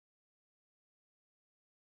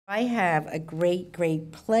I have a great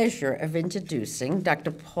pleasure of introducing Dr.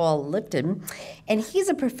 Paul Lipton, and he's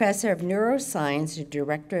a professor of neuroscience and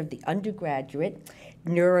director of the undergraduate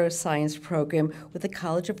neuroscience program with the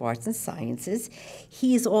College of Arts and Sciences.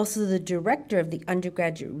 He is also the director of the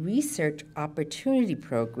undergraduate research opportunity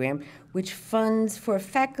program, which funds for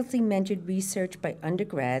faculty-mentored research by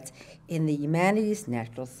undergrads in the humanities,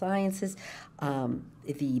 natural sciences,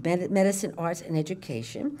 the medicine, arts, and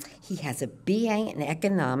education. He has a BA in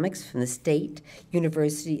economics from the State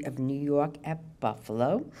University of New York at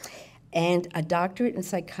Buffalo, and a doctorate in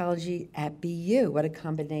psychology at BU. What a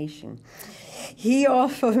combination. He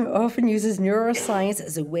often uses neuroscience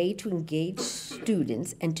as a way to engage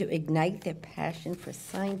students and to ignite their passion for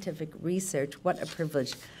scientific research. What a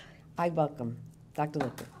privilege. I welcome Dr.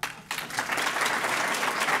 Lipton.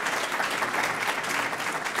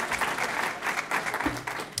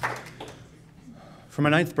 For my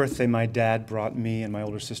 9th birthday, my dad brought me and my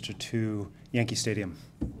older sister to Yankee Stadium.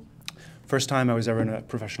 First time I was ever in a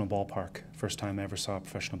professional ballpark. First time I ever saw a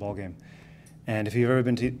professional ball game. And if you've ever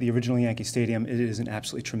been to the original Yankee Stadium, it is an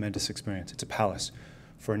absolutely tremendous experience. It's a palace.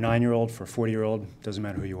 For a 9-year-old, for a 40-year-old, doesn't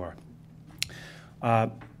matter who you are.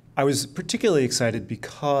 I was particularly excited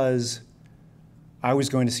because I was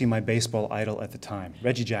going to see my baseball idol at the time,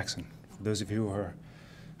 Reggie Jackson. For those of you who are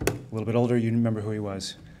a little bit older, you remember who he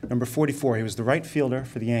was. Number 44, he was the right fielder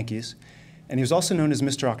for the Yankees, and he was also known as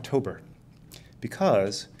Mr. October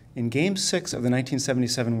because in Game 6 of the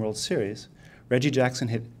 1977 World Series, Reggie Jackson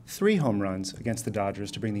hit 3 home runs against the Dodgers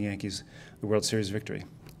to bring the Yankees the World Series victory.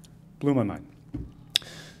 Blew my mind.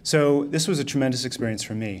 So this was a tremendous experience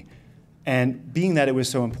for me. And being that it was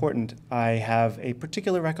so important, I have a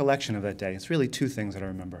particular recollection of that day. It's really 2 things that I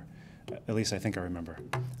remember, at least I think I remember.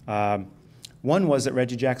 One was that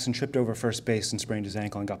Reggie Jackson tripped over first base and sprained his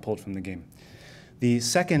ankle and got pulled from the game. The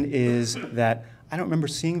second is that I don't remember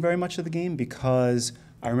seeing very much of the game because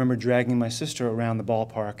I remember dragging my sister around the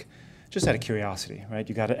ballpark just out of curiosity, right?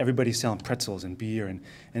 You got everybody selling pretzels and beer and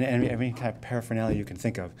every kind of paraphernalia you can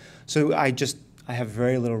think of. So I have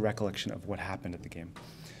very little recollection of what happened at the game.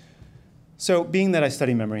 So being that I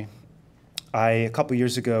study memory, a couple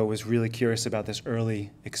years ago was really curious about this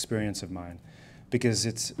early experience of mine because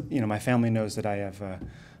it's, my family knows that I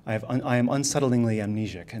am unsettlingly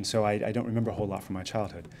amnesic, and so I don't remember a whole lot from my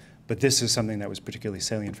childhood. But this is something that was particularly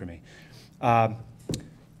salient for me.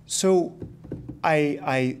 So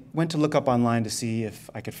I went to look up online to see if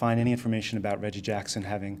I could find any information about Reggie Jackson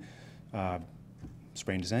having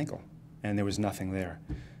sprained his ankle, and there was nothing there.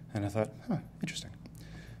 And I thought, interesting.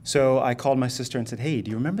 So I called my sister and said, hey,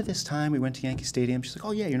 do you remember this time we went to Yankee Stadium? She's like,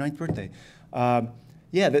 oh yeah, your 9th birthday.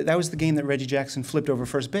 Yeah, that was the game that Reggie Jackson flipped over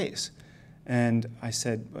first base. And I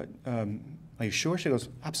said, are you sure? She goes,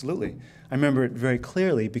 absolutely. I remember it very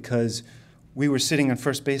clearly because we were sitting on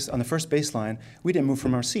first base, on the first baseline. We didn't move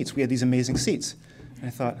from our seats. We had these amazing seats. And I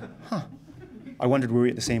thought, I wondered were we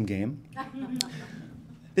at the same game?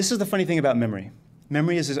 This is the funny thing about memory.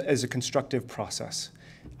 Memory is a constructive process.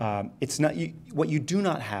 It's not what you do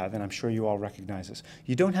not have, and I'm sure you all recognize this.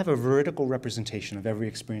 You don't have a vertical representation of every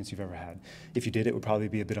experience you've ever had. If you did, it would probably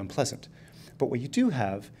be a bit unpleasant. But what you do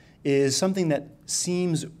have is something that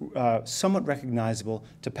seems somewhat recognizable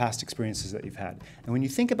to past experiences that you've had. And when you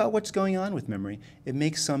think about what's going on with memory, it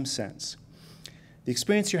makes some sense. The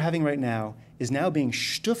experience you're having right now is now being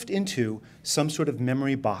stuffed into some sort of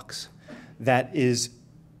memory box that is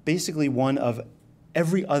basically one of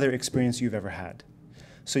every other experience you've ever had.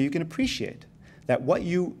 So you can appreciate that what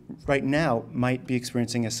you right now might be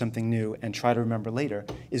experiencing as something new and try to remember later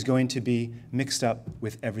is going to be mixed up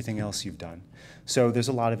with everything else you've done. So there's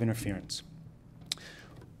a lot of interference.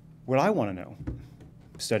 What I want to know,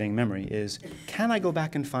 studying memory, is can I go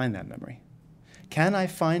back and find that memory? Can I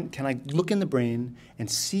look in the brain and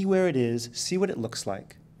see where it is, see what it looks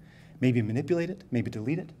like, maybe manipulate it, maybe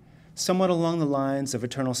delete it, somewhat along the lines of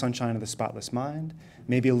Eternal Sunshine of the Spotless Mind,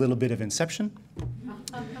 maybe a little bit of Inception.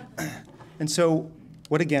 And so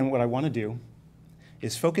what I want to do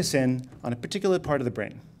is focus in on a particular part of the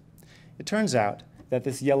brain. It turns out that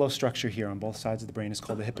this yellow structure here on both sides of the brain is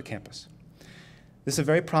called the hippocampus. This is a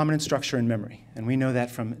very prominent structure in memory, and we know that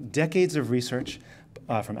from decades of research,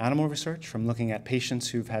 from animal research, from looking at patients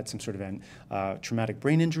who've had some sort of traumatic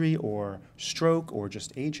brain injury or stroke or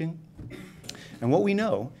just aging. And what we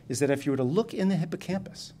know is that if you were to look in the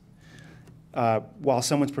hippocampus while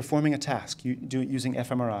someone's performing a task, you do it using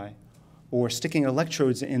fMRI, or sticking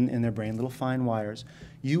electrodes in their brain, little fine wires,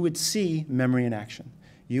 you would see memory in action.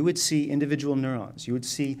 You would see individual neurons. You would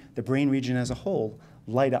see the brain region as a whole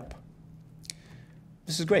light up.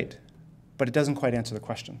 This is great, but it doesn't quite answer the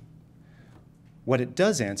question. What it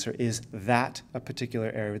does answer is that a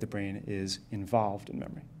particular area of the brain is involved in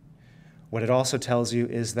memory. What it also tells you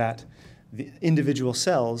is that the individual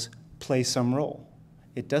cells play some role.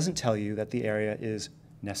 It doesn't tell you that the area is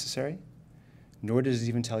necessary, nor does it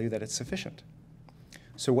even tell you that it's sufficient.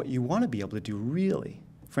 So what you want to be able to do really,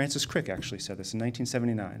 Francis Crick actually said this in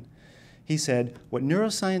 1979, he said, what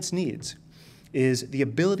neuroscience needs is the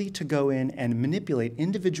ability to go in and manipulate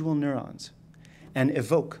individual neurons and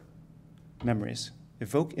evoke memories,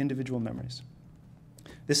 evoke individual memories.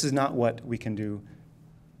 This is not what we can do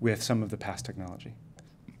with some of the past technology.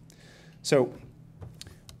 So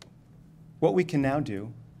what we can now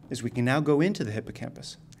do is we can now go into the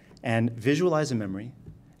hippocampus and visualize a memory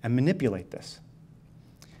and manipulate this.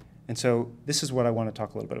 And so this is what I want to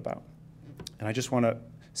talk a little bit about. And I just want to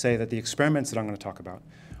say that the experiments that I'm going to talk about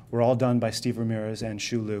were all done by Steve Ramirez and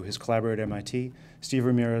Shu Liu, his collaborator at MIT. Steve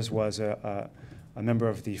Ramirez was a member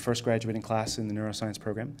of the first graduating class in the neuroscience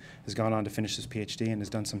program, has gone on to finish his PhD, and has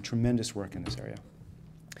done some tremendous work in this area.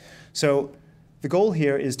 So the goal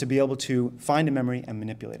here is to be able to find a memory and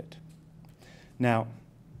manipulate it. Now,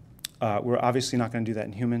 we're obviously not going to do that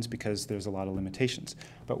in humans because there's a lot of limitations,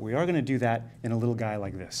 but we are going to do that in a little guy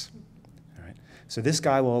like this. All right? So this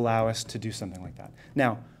guy will allow us to do something like that.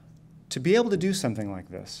 Now, to be able to do something like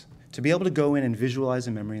this, to be able to go in and visualize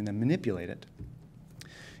a memory and then manipulate it,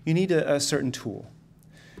 you need a certain tool.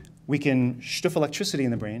 We can shtuff electricity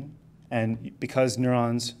in the brain, and because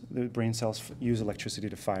neurons, the brain cells use electricity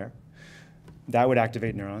to fire, that would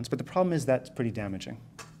activate neurons, but the problem is that's pretty damaging.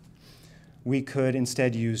 We could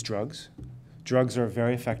instead use drugs. Drugs are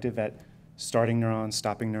very effective at starting neurons,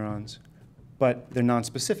 stopping neurons, but they're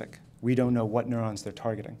nonspecific. We don't know what neurons they're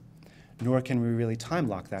targeting, nor can we really time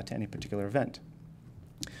lock that to any particular event.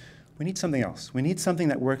 We need something else. We need something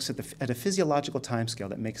that works at a physiological timescale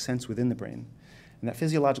that makes sense within the brain. And that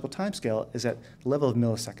physiological timescale is at the level of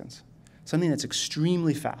milliseconds, something that's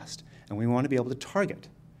extremely fast. And we want to be able to target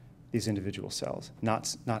these individual cells,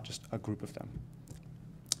 not just a group of them.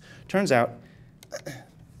 Turns out,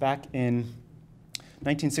 back in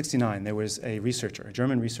 1969, there was a researcher, a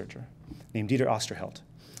German researcher, named Dieter Osterheld.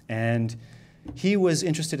 And he was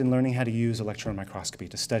interested in learning how to use electron microscopy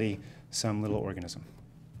to study some little organism.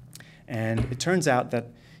 And it turns out that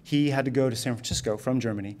he had to go to San Francisco from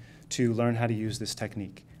Germany to learn how to use this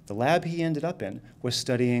technique. The lab he ended up in was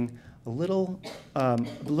studying a little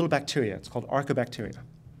bacteria. It's called archobacteria.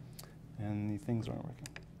 And the things aren't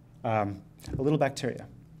working. A little bacteria.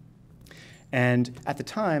 And at the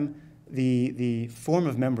time, the form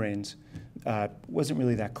of membranes wasn't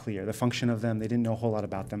really that clear. The function of them, they didn't know a whole lot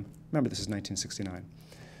about them. Remember, this is 1969.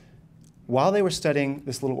 While they were studying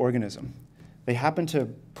this little organism, they happened to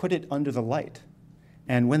put it under the light.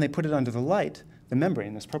 And when they put it under the light, the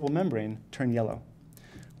membrane, this purple membrane, turned yellow.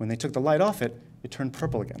 When they took the light off it, it turned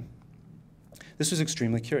purple again. This was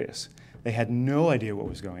extremely curious. They had no idea what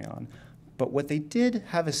was going on. But what they did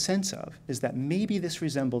have a sense of is that maybe this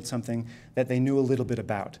resembled something that they knew a little bit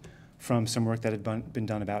about from some work that had been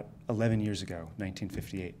done about 11 years ago,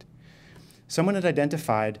 1958. Someone had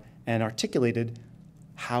identified and articulated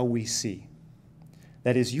how we see.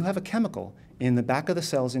 That is, you have a chemical in the back of the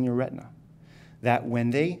cells in your retina that when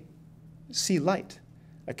they see light,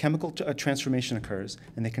 a chemical transformation occurs,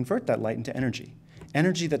 and they convert that light into energy,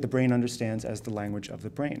 energy that the brain understands as the language of the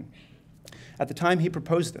brain. At the time he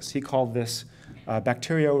proposed this, he called this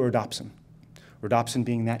bacteriorhodopsin, rhodopsin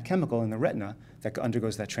being that chemical in the retina that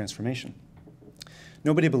undergoes that transformation.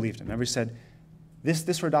 Nobody believed him. Everybody said, this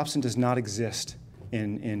rhodopsin does not exist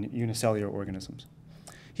in unicellular organisms.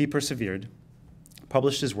 He persevered,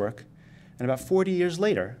 published his work, and about 40 years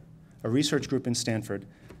later, a research group in Stanford,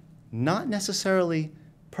 not necessarily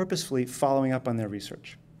purposefully following up on their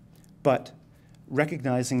research, but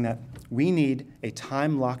recognizing that we need a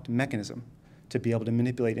time-locked mechanism to be able to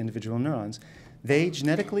manipulate individual neurons, they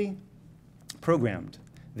genetically programmed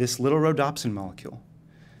this little rhodopsin molecule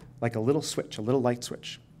like a little switch, a little light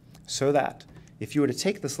switch, so that if you were to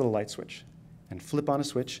take this little light switch and flip on a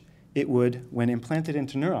switch, it would, when implanted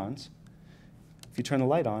into neurons, if you turn the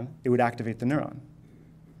light on, it would activate the neuron.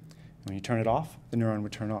 When you turn it off, the neuron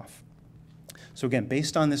would turn off. So again,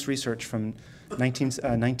 based on this research from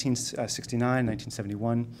 1969,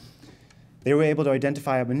 1971, they were able to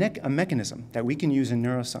identify a mechanism that we can use in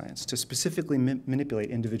neuroscience to specifically manipulate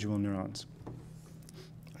individual neurons.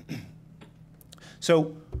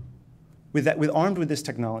 So armed with this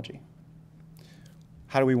technology,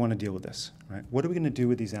 how do we want to deal with this? Right? What are we going to do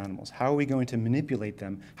with these animals? How are we going to manipulate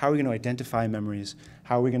them? How are we going to identify memories?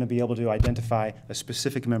 How are we going to be able to identify a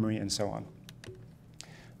specific memory, and so on?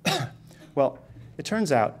 Well, it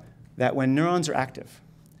turns out that when neurons are active,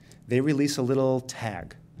 they release a little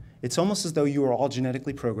tag. It's almost as though you were all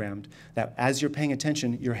genetically programmed that as you're paying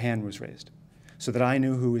attention, your hand was raised, so that I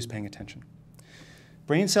knew who was paying attention.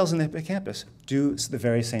 Brain cells in the hippocampus do the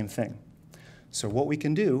very same thing. So what we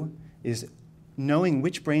can do is, knowing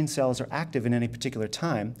which brain cells are active in any particular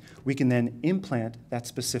time, we can then implant that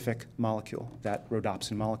specific molecule, that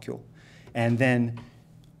rhodopsin molecule. And then,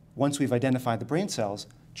 once we've identified the brain cells,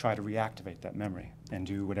 try to reactivate that memory and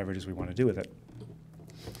do whatever it is we want to do with it.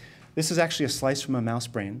 This is actually a slice from a mouse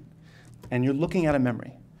brain, and you're looking at a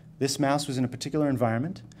memory. This mouse was in a particular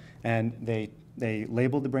environment, and they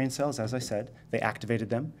labeled the brain cells, as I said. They activated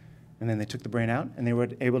them, and then they took the brain out, and they were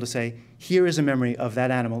able to say, here is a memory of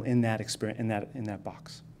that animal in that experience, in that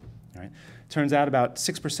box. All right? Turns out about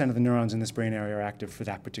 6% of the neurons in this brain area are active for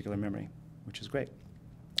that particular memory, which is great.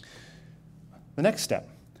 The next step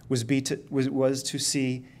was to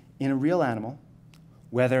see in a real animal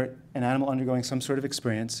whether an animal undergoing some sort of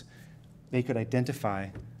experience, they could identify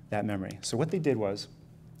that memory. So what they did was,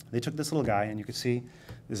 they took this little guy, and you could see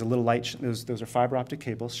there's a little light, those are fiber optic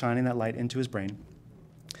cables shining that light into his brain.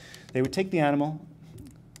 They would take the animal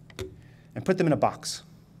and put them in a box.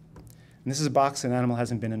 And this is a box an animal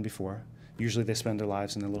hasn't been in before. Usually they spend their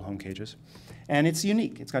lives in their little home cages. And it's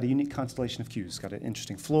unique. It's got a unique constellation of cues. It's got an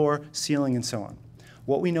interesting floor, ceiling, and so on.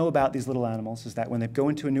 What we know about these little animals is that when they go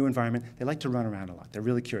into a new environment, they like to run around a lot. They're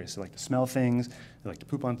really curious. They like to smell things. They like to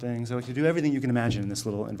poop on things. They like to do everything you can imagine in this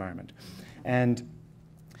little environment. And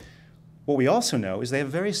what we also know is they have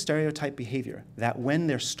very stereotyped behavior, that when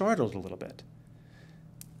they're startled a little bit,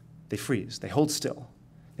 they freeze. They hold still.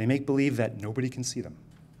 They make believe that nobody can see them.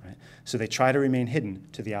 Right? So they try to remain hidden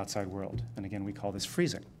to the outside world. And again, we call this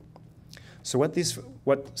freezing. So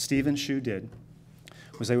what Steve and Shu did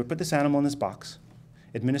was they would put this animal in this box,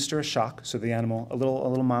 administer a shock, so the animal, a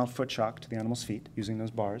little mild foot shock to the animal's feet using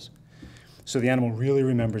those bars, so the animal really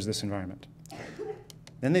remembers this environment.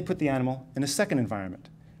 Then they put the animal in a second environment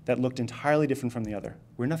that looked entirely different from the other,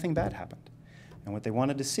 where nothing bad happened. And what they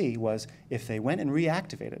wanted to see was if they went and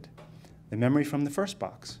reactivated the memory from the first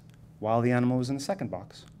box while the animal was in the second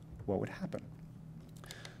box, what would happen?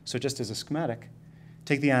 So just as a schematic,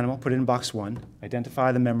 take the animal, put it in box 1,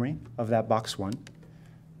 identify the memory of that box 1,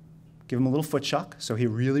 give him a little foot shock so he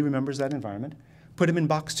really remembers that environment, put him in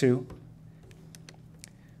box 2,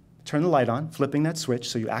 turn the light on, flipping that switch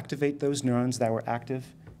so you activate those neurons that were active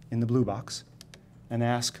in the blue box, and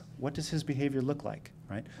ask, what does his behavior look like?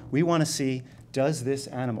 Right? We want to see, does this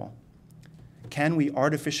animal, can we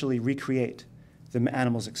artificially recreate the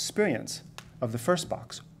animal's experience of the first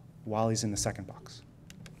box while he's in the second box?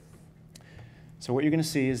 So what you're going to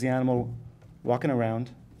see is the animal walking around.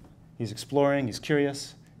 He's exploring, he's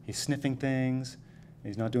curious, he's sniffing things,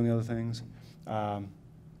 he's not doing other things.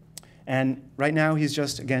 And right now he's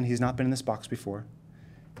just, again, he's not been in this box before.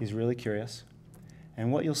 He's really curious.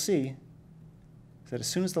 And what you'll see is that as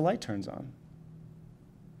soon as the light turns on,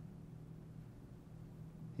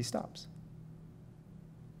 he stops.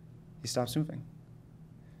 He stops moving.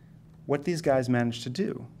 What these guys managed to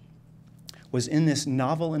do was, in this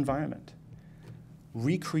novel environment,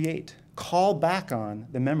 recreate, call back on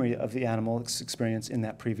the memory of the animal's experience in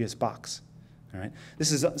that previous box. All right?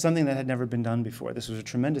 This is something that had never been done before. This was a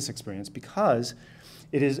tremendous experience because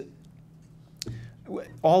it is,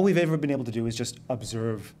 all we've ever been able to do is just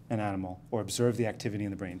observe an animal or observe the activity in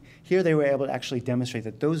the brain. Here they were able to actually demonstrate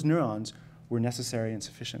that those neurons were necessary and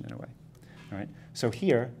sufficient in a way. All right? So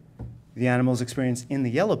here, the animal's experience in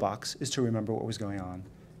the yellow box is to remember what was going on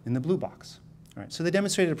in the blue box. All right? So they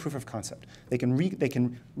demonstrated a proof of concept. They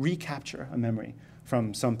can recapture a memory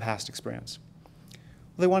from some past experience.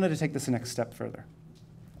 Well, they wanted to take this the next step further.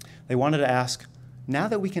 They wanted to ask, now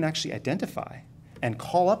that we can actually identify and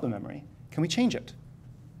call up a memory, can we change it?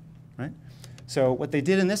 Right? So what they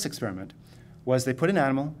did in this experiment was they put an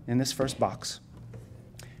animal in this first box,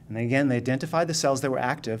 and again, they identified the cells that were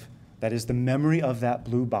active, that is the memory of that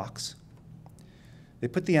blue box. They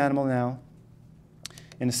put the animal now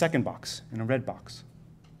in a second box, in a red box.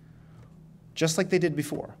 Just like they did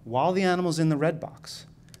before. While the animal's in the red box,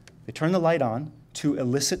 they turn the light on to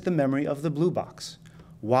elicit the memory of the blue box.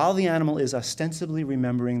 While the animal is ostensibly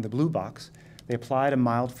remembering the blue box, they applied a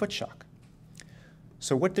mild foot shock.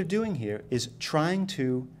 So what they're doing here is trying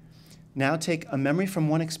to now take a memory from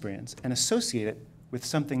one experience and associate it with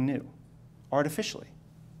something new, artificially.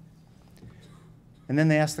 And then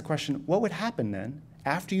they ask the question, what would happen then,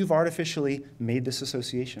 after you've artificially made this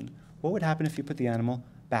association, what would happen if you put the animal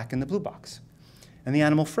back in the blue box? And the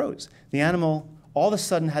animal froze. The animal all of a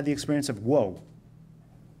sudden had the experience of, whoa,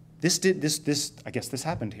 I guess this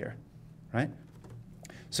happened here, right?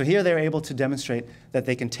 So here they're able to demonstrate that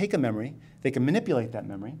they can take a memory, they can manipulate that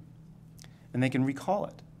memory, and they can recall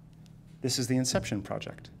it. This is the Inception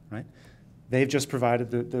project, right? They've just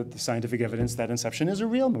provided the scientific evidence that Inception is a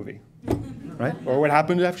real movie, right? Or what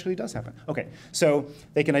happened actually does happen. Okay, so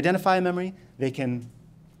they can identify a memory, they can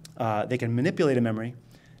manipulate a memory.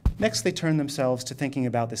 Next, they turn themselves to thinking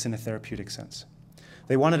about this in a therapeutic sense.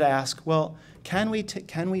 They wanted to ask, well, can we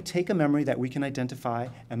take a memory that we can identify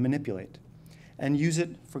and manipulate and use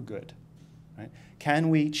it for good, right? Can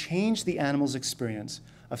we change the animal's experience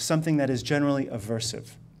of something that is generally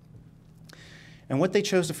aversive? And what they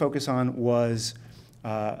chose to focus on was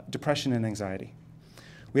depression and anxiety.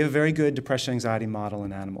 We have a very good depression-anxiety model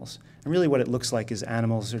in animals. And really what it looks like is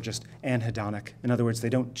animals are just anhedonic. In other words, they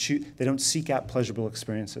don't seek out pleasurable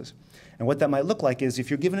experiences. And what that might look like is if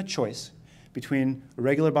you're given a choice between a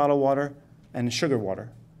regular bottle of water and sugar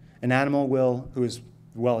water, an animal who is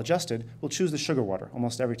well-adjusted will choose the sugar water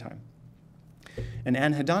almost every time. An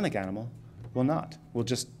anhedonic animal will not. Will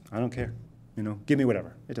just, I don't care. Give me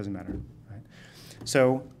whatever. It doesn't matter. Right?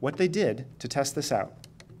 So what they did to test this out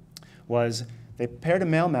was they paired a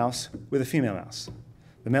male mouse with a female mouse.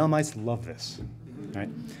 The male mice love this. Right?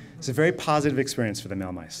 It's a very positive experience for the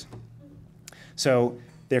male mice. So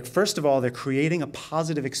first of all, they're creating a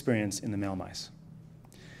positive experience in the male mice.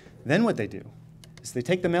 Then what they do is they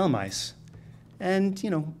take the male mice and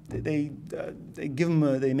they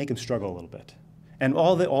make them struggle a little bit. And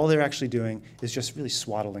all they're actually doing is just really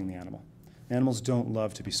swaddling the animal. Animals don't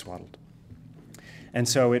love to be swaddled. And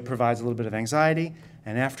so it provides a little bit of anxiety,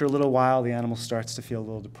 and after a little while, the animal starts to feel a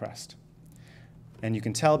little depressed. And you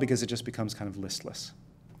can tell because it just becomes kind of listless.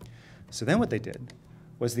 So then what they did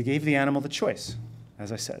was they gave the animal the choice,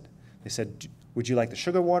 as I said. They said, would you like the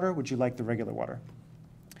sugar water? Would you like the regular water?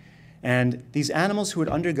 And these animals who had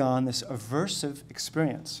undergone this aversive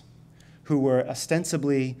experience, who were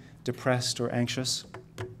ostensibly depressed or anxious,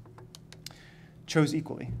 chose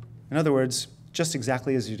equally. In other words, just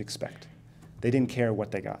exactly as you'd expect. They didn't care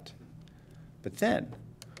what they got. But then,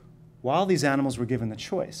 while these animals were given the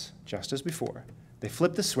choice, just as before, they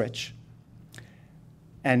flipped the switch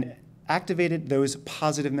and activated those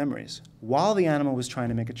positive memories while the animal was trying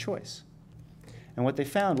to make a choice. And what they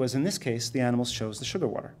found was, in this case, the animals chose the sugar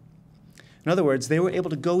water. In other words, they were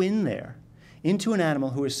able to go in there into an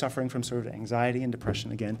animal who is suffering from sort of anxiety and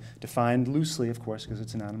depression, again, defined loosely, of course, because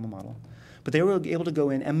it's an animal model. But they were able to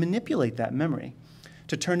go in and manipulate that memory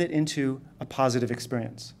to turn it into a positive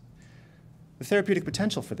experience. The therapeutic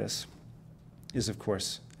potential for this is, of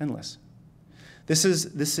course, endless. This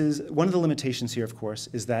is one of the limitations here, of course,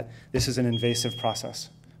 is that this is an invasive process.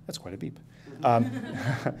 That's quite a beep.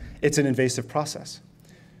 It's an invasive process.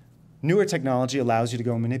 Newer technology allows you to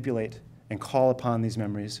go and manipulate and call upon these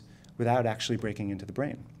memories without actually breaking into the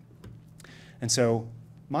brain. And so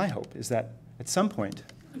my hope is that at some point,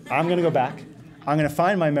 I'm going to go back, I'm going to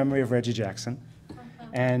find my memory of Reggie Jackson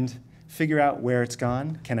and figure out where it's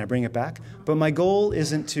gone. Can I bring it back? But my goal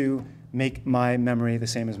isn't to make my memory the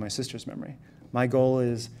same as my sister's memory. My goal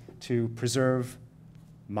is to preserve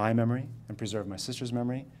my memory and preserve my sister's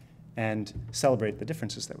memory and celebrate the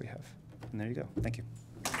differences that we have. And there you go. Thank you.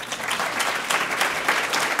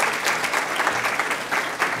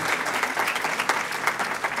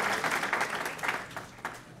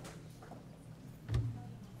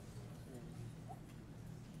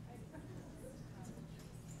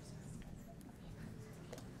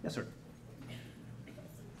 Yes, sir.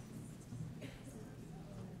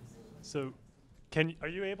 So, are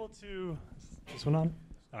you able to? Is this one on?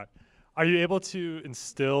 All right. Are you able to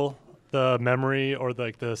instill the memory or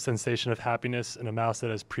the sensation of happiness in a mouse that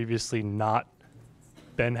has previously not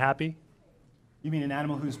been happy? You mean an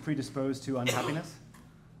animal who's predisposed to unhappiness?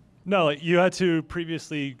 No, you had to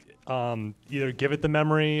previously either give it the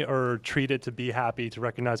memory or treat it to be happy to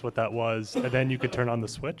recognize what that was, and then you could turn on the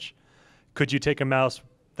switch. Could you take a mouse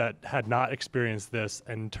that had not experienced this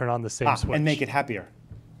and turn on the same switch? And make it happier.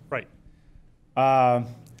 Right.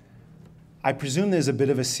 I presume there's a bit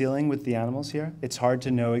of a ceiling with the animals here. It's hard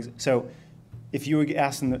to know. So if you were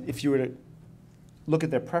if you were to look at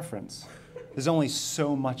their preference, there's only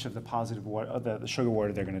so much of the positive water, the sugar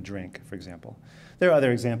water they're going to drink, for example. There are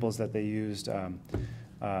other examples that they used.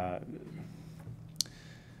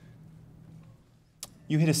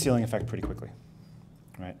 You hit a ceiling effect pretty quickly,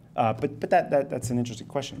 right? But that's an interesting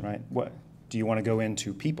question, right? What do you want to go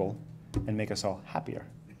into people and make us all happier?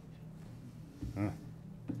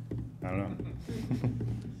 I don't know.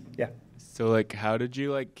 Yeah. So how did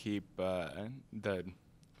you keep the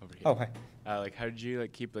over here? Oh, hi. How did you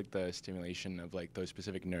keep the stimulation of those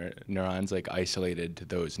specific neurons isolated to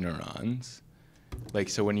those neurons?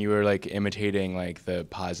 So when you were imitating the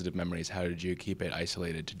positive memories, how did you keep it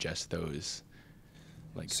isolated to just those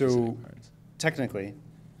specific parts? technically,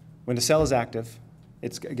 when the cell is active,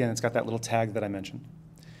 it's got that little tag that I mentioned.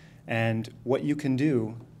 And what you can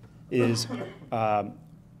do is,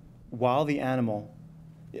 while the animal,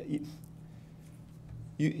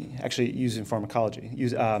 you actually use in pharmacology,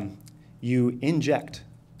 you inject.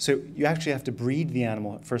 So you actually have to breed the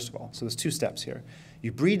animal, first of all. So there's 2 steps here.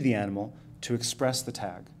 You breed the animal to express the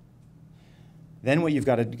tag. Then what you've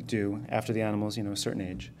got to do after the animal's a certain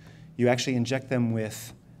age, you actually inject them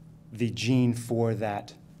with the gene for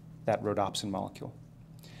that rhodopsin molecule.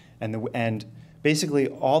 And basically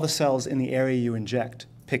all the cells in the area you inject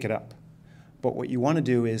pick it up. But what you want to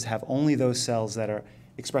do is have only those cells that are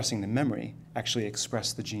expressing the memory actually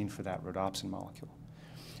express the gene for that rhodopsin molecule.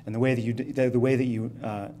 And the way that you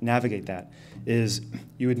navigate that is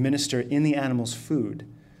you administer in the animal's food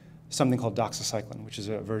something called doxycycline, which is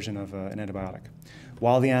a version of an antibiotic.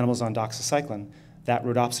 While the animal's on doxycycline, that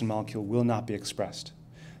rhodopsin molecule will not be expressed.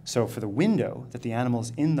 So for the window that the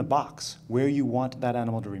animal's in the box, where you want that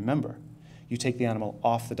animal to remember, you take the animal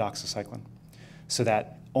off the doxycycline, so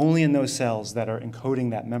that only in those cells that are encoding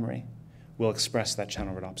that memory will express that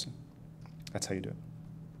channel rhodopsin. That's how you do it.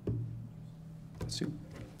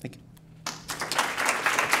 Thank you.